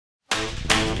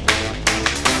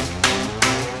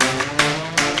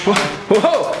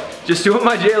Whoa, just doing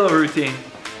my JLo routine.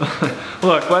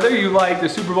 Look, whether you like the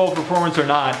Super Bowl performance or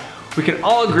not, we can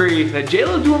all agree that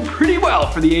JLo's doing pretty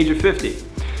well for the age of 50.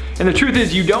 And the truth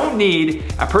is, you don't need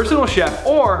a personal chef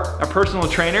or a personal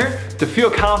trainer to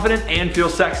feel confident and feel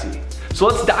sexy. So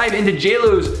let's dive into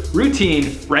JLo's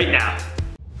routine right now.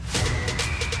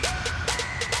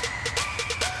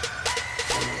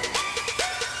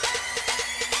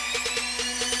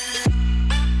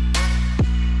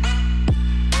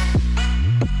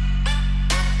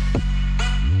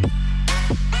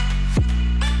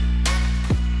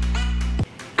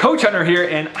 Coach Hunter here,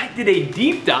 and I did a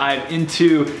deep dive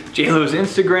into JLo's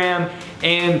Instagram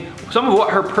and some of what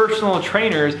her personal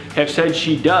trainers have said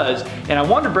she does, and I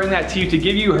wanted to bring that to you to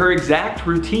give you her exact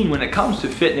routine when it comes to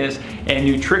fitness and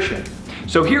nutrition.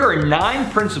 So here are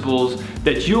 9 principles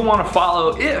that you'll want to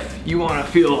follow if you want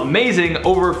to feel amazing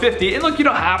over 50. And look, you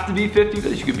don't have to be 50 for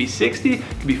this. You could be 60, you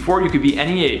could be 40, you could be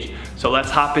any age. So let's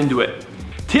hop into it.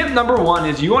 Tip number 1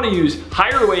 is you want to use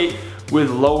higher weight with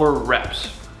lower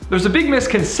reps. There's a big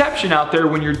misconception out there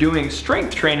when you're doing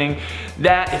strength training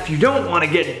that if you don't want to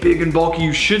get big and bulky,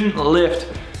 you shouldn't lift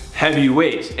heavy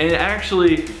weights. And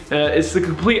actually, it's the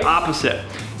complete opposite.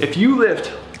 If you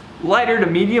lift lighter to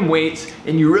medium weights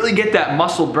and you really get that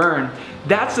muscle burn,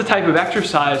 that's the type of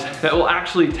exercise that will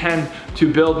actually tend to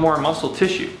build more muscle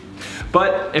tissue.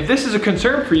 But if this is a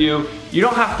concern for you, you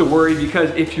don't have to worry, because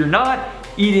if you're not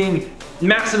eating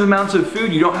massive amounts of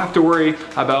food, you don't have to worry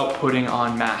about putting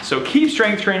on mass. So keep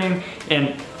strength training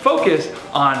and focus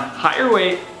on higher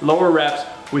weight, lower reps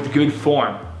with good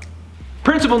form.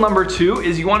 Principle number 2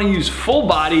 is you want to use full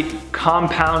body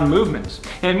compound movements.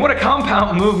 And what a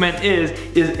compound movement is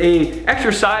a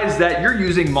exercise that you're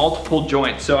using multiple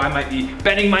joints. So I might be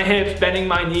bending my hips, bending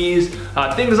my knees,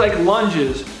 things like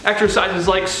lunges, exercises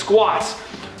like squats.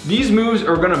 These moves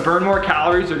are gonna burn more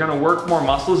calories, they're gonna work more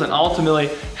muscles, and ultimately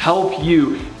help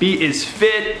you be as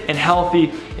fit and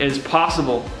healthy as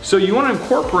possible. So you wanna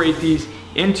incorporate these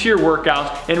into your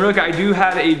workouts. And look, I do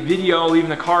have a video, I'll leave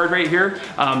in the card right here,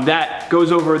 that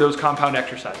goes over those compound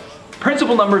exercises.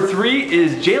 Principle number 3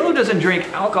 is JLo doesn't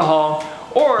drink alcohol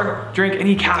or drink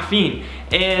any caffeine.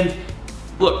 And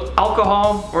look,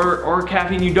 alcohol or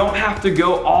caffeine, you don't have to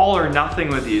go all or nothing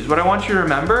with these. What I want you to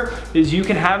remember is you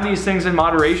can have these things in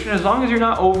moderation as long as you're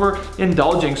not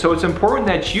overindulging. So it's important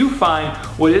that you find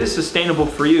what is sustainable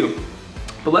for you.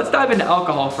 But let's dive into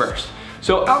alcohol first.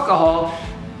 So alcohol,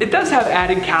 it does have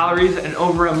added calories, and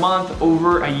over a month,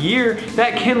 over a year,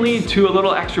 that can lead to a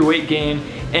little extra weight gain.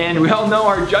 And we all know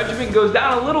our judgment goes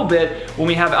down a little bit when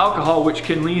we have alcohol, which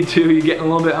can lead to you getting a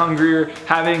little bit hungrier,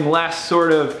 having less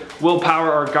sort of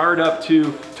willpower or guard up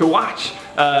to watch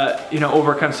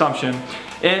overconsumption.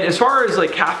 And as far as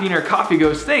like caffeine or coffee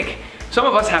goes, think some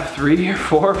of us have 3 or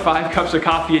 4 or 5 cups of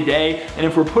coffee a day, and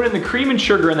if we're putting the cream and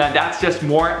sugar in that, that's just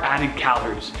more added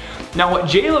calories. Now what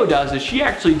JLo does is she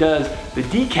actually does the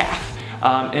decaf.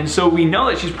 And so we know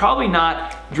that she's probably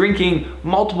not drinking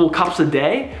multiple cups a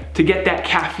day to get that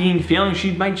caffeine feeling.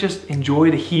 She might just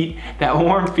enjoy the heat, that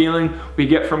warm feeling we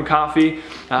get from coffee.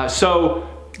 So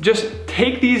just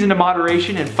take these into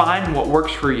moderation and find what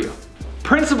works for you.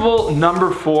 Principle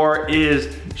number 4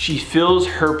 is she fills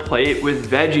her plate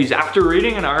with veggies. After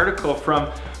reading an article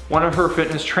from one of her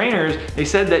fitness trainers, they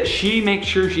said that she makes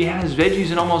sure she has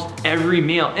veggies in almost every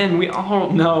meal. And we all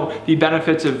know the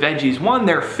benefits of veggies. One,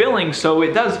 they're filling, so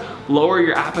it does lower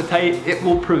your appetite. It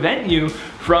will prevent you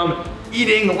from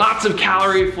eating lots of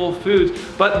calorie-full foods.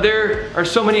 But there are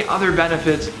so many other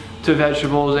benefits to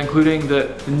vegetables, including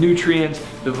the nutrients,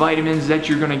 the vitamins that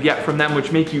you're gonna get from them,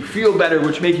 which make you feel better,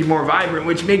 which make you more vibrant,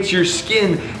 which makes your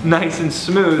skin nice and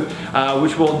smooth,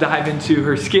 which we'll dive into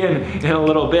her skin in a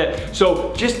little bit.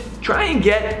 So just try and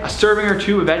get a serving or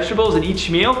 2 of vegetables in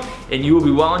each meal, and you will be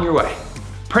well on your way.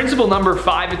 Principle number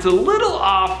 5, it's a little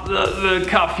off the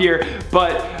cuff here,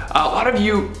 but a lot of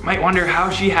you might wonder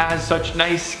how she has such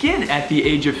nice skin at the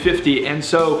age of 50. And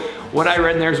so what I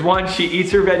read in there is 1, she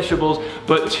eats her vegetables,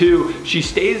 but 2, she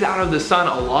stays out of the sun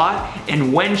a lot,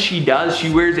 and when she does, she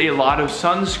wears a lot of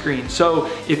sunscreen. So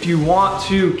if you want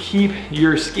to keep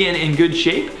your skin in good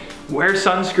shape, wear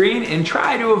sunscreen and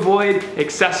try to avoid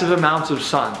excessive amounts of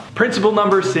sun. Principle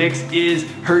number 6 is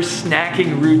her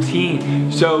snacking routine.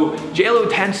 So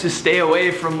JLo tends to stay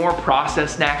away from more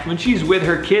processed snacks. When she's with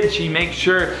her kids, she makes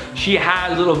sure she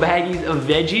has little baggies of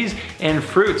veggies and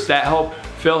fruits that help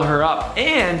fill her up.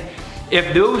 And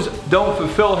if those don't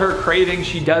fulfill her cravings,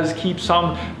 she does keep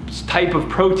some type of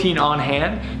protein on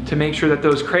hand to make sure that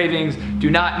those cravings do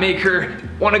not make her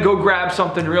want to go grab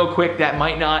something real quick that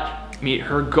might not meet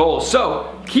her goals.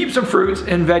 So keep some fruits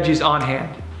and veggies on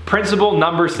hand. Principle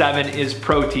number 7 is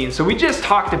protein. So we just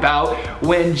talked about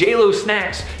when JLo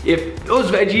snacks, if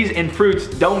those veggies and fruits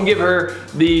don't give her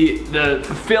the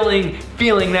fulfilling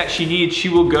feeling that she needs, she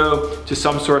will go to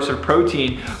some source of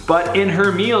protein. But in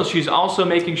her meals, she's also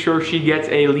making sure she gets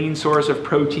a lean source of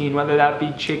protein, whether that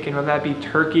be chicken, whether that be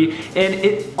turkey, and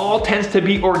it all tends to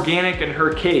be organic in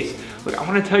her case. Look, I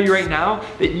want to tell you right now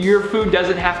that your food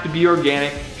doesn't have to be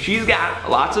organic. She's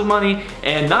got lots of money,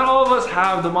 and not all of us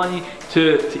have the money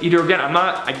to eat organic. I'm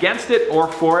not against it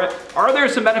or for it. Are there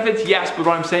some benefits? Yes, but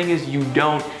what I'm saying is you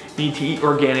don't need to eat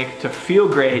organic to feel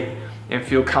great and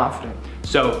feel confident.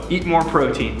 So eat more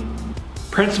protein.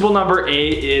 Principle number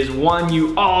 8 is one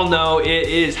you all know. It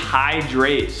is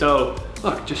hydrate. So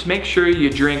look, just make sure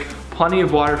you drink plenty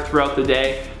of water throughout the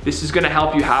day. This is gonna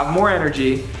help you have more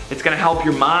energy. It's gonna help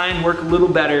your mind work a little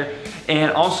better.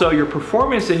 And also your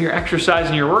performance in your exercise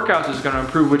and your workouts is gonna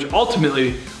improve, which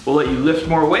ultimately will let you lift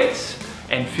more weights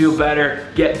and feel better,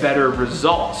 get better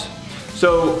results.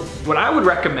 So what I would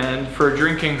recommend for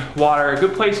drinking water, a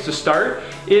good place to start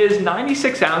is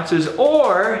 96 ounces,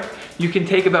 or you can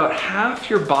take about half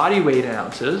your body weight in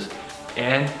ounces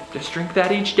and just drink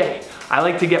that each day. I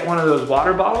like to get one of those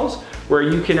water bottles where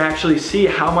you can actually see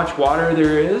how much water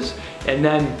there is, and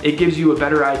then it gives you a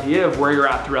better idea of where you're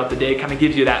at throughout the day. It kind of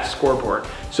gives you that scoreboard.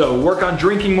 So work on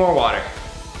drinking more water.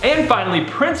 And finally,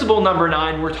 principle number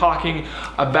 9, we're talking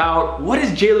about what does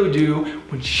JLo do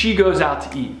when she goes out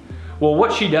to eat? Well,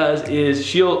 what she does is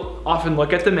she'll often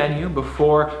look at the menu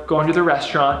before going to the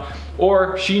restaurant,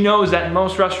 or she knows that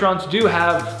most restaurants do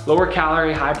have lower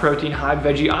calorie, high protein, high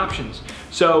veggie options.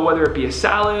 So whether it be a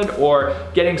salad or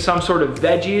getting some sort of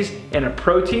veggies and a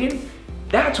protein,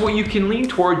 that's what you can lean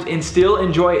towards and still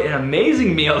enjoy an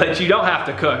amazing meal that you don't have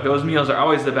to cook. Those meals are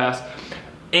always the best.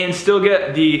 And still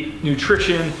get the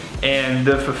nutrition and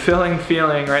the fulfilling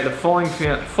feeling, right? The full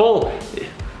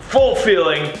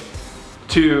feeling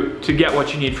to get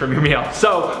what you need from your meal.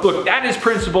 So look, that is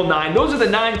principle 9. Those are the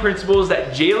 9 principles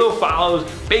that JLo follows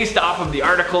based off of the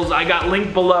articles I got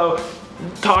linked below,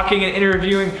 talking and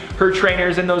interviewing her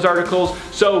trainers in those articles.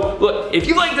 So look, if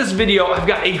you like this video, I've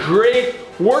got a great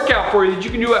workout for you that you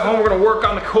can do at home. We're gonna work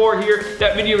on the core here.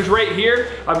 That video is right here.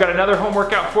 I've got another home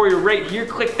workout for you right here.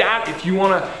 Click that if you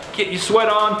wanna get your sweat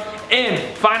on. And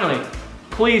finally,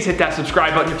 please hit that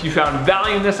subscribe button if you found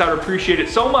value in this. I would appreciate it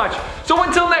so much. So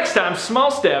until next time, small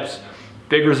steps,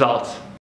 big results.